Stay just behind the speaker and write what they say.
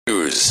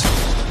News.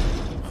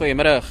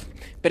 Goeiemiddag.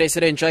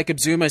 President Jacob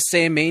Zuma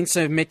sê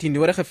mense met die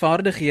nodige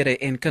vaardighede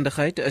en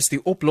kundigheid is die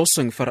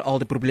oplossing vir al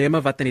die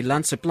probleme wat in die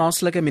land se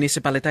plaaslike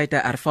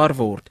munisipaliteite ervaar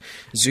word.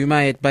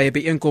 Zuma het by 'n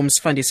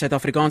byeenkoms van die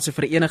Suid-Afrikaanse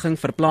vereniging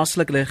vir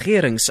Plaaslike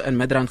Regerings in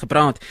Midrand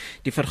gepraat.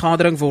 Die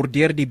vergadering word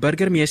deur die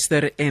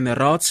burgemeester en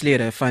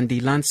raadslede van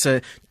die land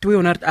se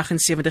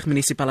 278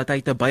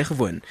 munisipaliteite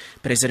bygewoon.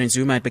 President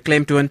Zuma het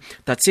beklemtoon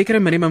dat sekere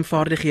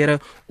minimumvaardighede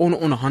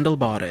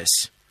ononhandelbaar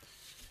is.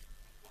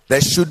 There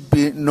should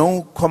be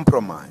no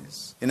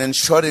compromise in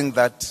ensuring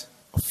that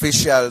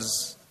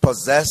officials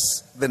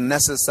possess the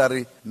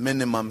necessary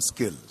minimum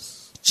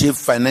skills. Chief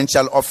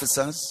financial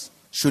officers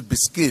should be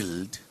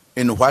skilled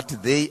in what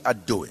they are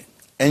doing.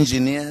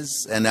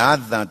 Engineers and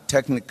other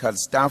technical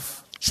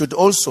staff should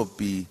also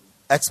be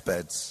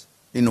experts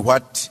in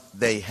what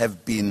they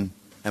have been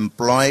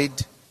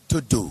employed to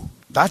do.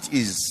 That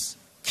is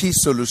key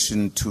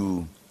solution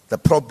to the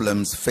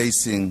problems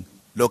facing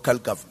local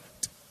government.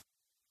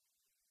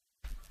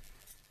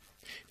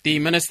 Die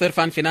minister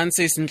van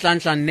Finansies,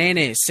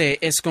 Nene, sê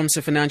Eskom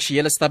se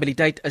finansiële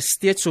stabiliteit is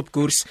steeds op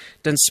koers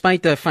ten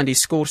spyte van die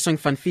skorsing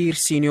van 4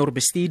 senior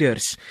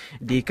bestuurders.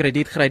 Die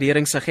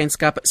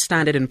kredietgraderingsagentskap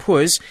Standard &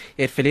 Poor's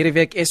het verlede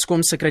week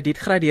Eskom se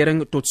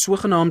kredietgradering tot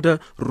sogenaamde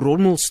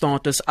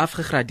rommelstatus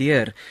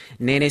afgegradeer.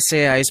 Nene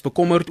sê hy is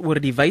bekommerd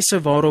oor die wyse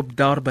waarop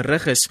daar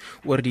berig is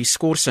oor die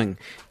skorsing.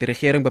 Die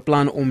regering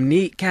beplan om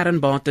nie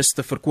kernbates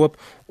te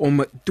verkoop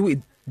om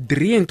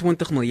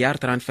 23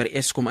 miljard rand vir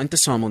Eskom in te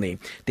samel nie.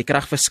 Die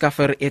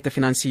kragverskaffer het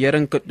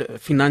 'n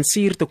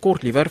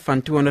finansiertekort liewer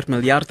van 200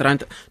 miljard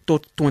rand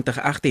tot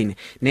 2018.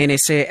 Nene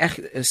sê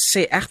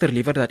egter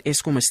liewer dat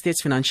Eskom is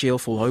steeds finansiëel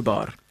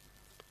volhoubaar.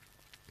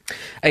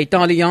 'n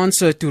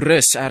Italiaanse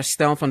toerist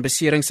herstel van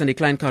beserings in die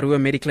Klein Karoo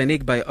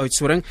Medikliniek by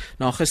Oudtshoorn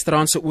na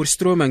gisteraand se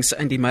oorstromings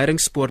in die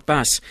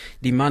Meiringspoortpas.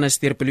 Die man is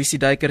deur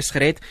polisieduikers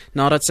gered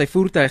nadat sy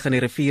voertuig in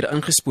die rivier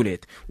ingespoel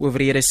het.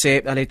 Owerhede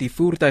sê hulle het die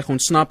voertuig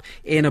ontsnap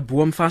en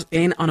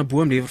aan 'n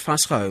boom liewer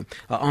vasgehou.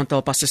 'n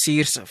Aantal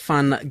passasiers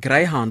van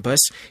Greyhound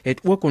bus het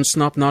ook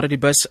ontsnap nadat die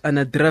bus in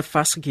 'n drif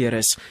vasgekeer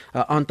is.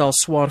 'n Aantal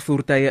swaar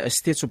voertuie is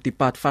steeds op die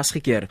pad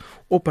vasgekeer.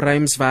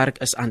 Opruimswerk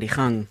is aan die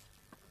gang.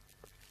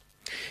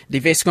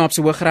 Die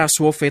Weskaapse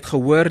Hooggeregshof het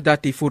gehoor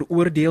dat die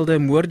veroordeelde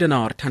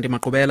moordenaar Thandi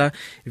Makobela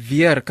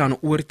weer kan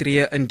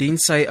oortree indien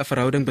sy 'n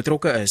verhouding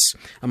betrokke is.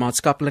 'n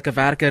Maatskaplike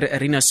werker,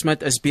 Irina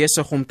Smit, is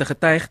besig om te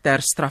getuig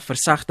ter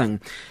strafversagting.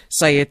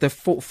 Sy het 'n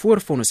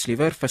voorvonnis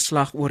liewer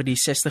verslag oor die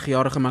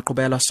 60-jarige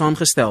Makobela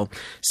saamgestel.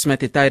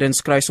 Smit het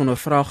tydens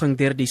kruisondervraging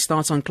deur die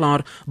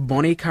staatsaanklaer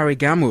Bonnie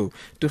Karigamu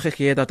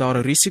toegegee dat daar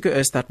 'n risiko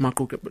is dat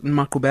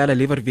Makobela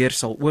liewer weer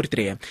sal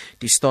oortree.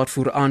 Die staat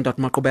voer aan dat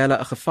Makobela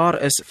 'n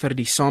gevaar is vir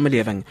die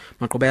samelewing.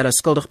 Makobela is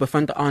skuldig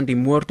bevind aan die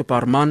moord op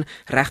haar man,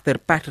 regter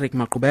Patrick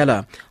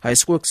Makobela.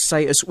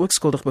 Sy is ook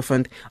skuldig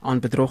bevind aan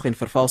bedrog en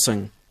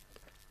vervalsing.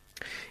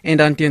 En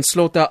dan ten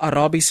slotte,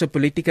 Arabiese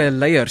politieke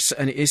leiers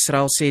in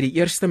Israel sê die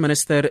eerste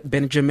minister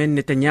Benjamin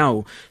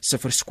Netanyahu se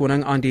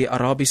verskoning aan die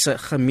Arabiese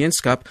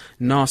gemeenskap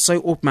na sy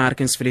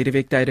opmerkings verlede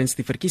week tydens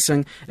die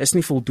verkiesing is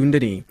nie voldoende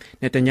nie.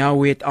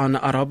 Netanyahu het aan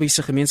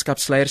Arabiese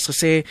gemeenskapsleiers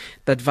gesê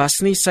dat was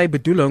nie sy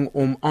bedoeling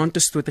om aan te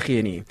stoot te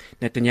gee nie.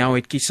 Netanyahu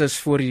het kiesers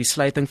voor die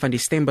sluiting van die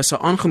stembusse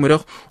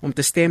aangemoedig om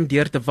te stem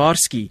deur te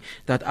waarsku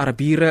dat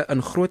Arabiere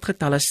in groot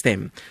getalle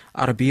stem.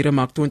 Arabiere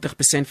maak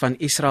 20% van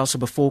Israel se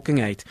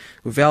bevolking uit.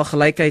 Hoewel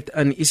gelykheid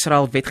in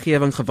Israel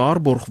wetgewing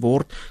gewaarborg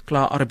word,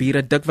 kla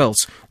Arabiere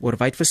dikwels oor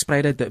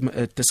wydverspreide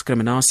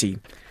diskriminasie.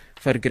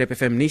 Vir Grip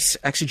FM nuus,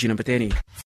 ek is Gina Pateni.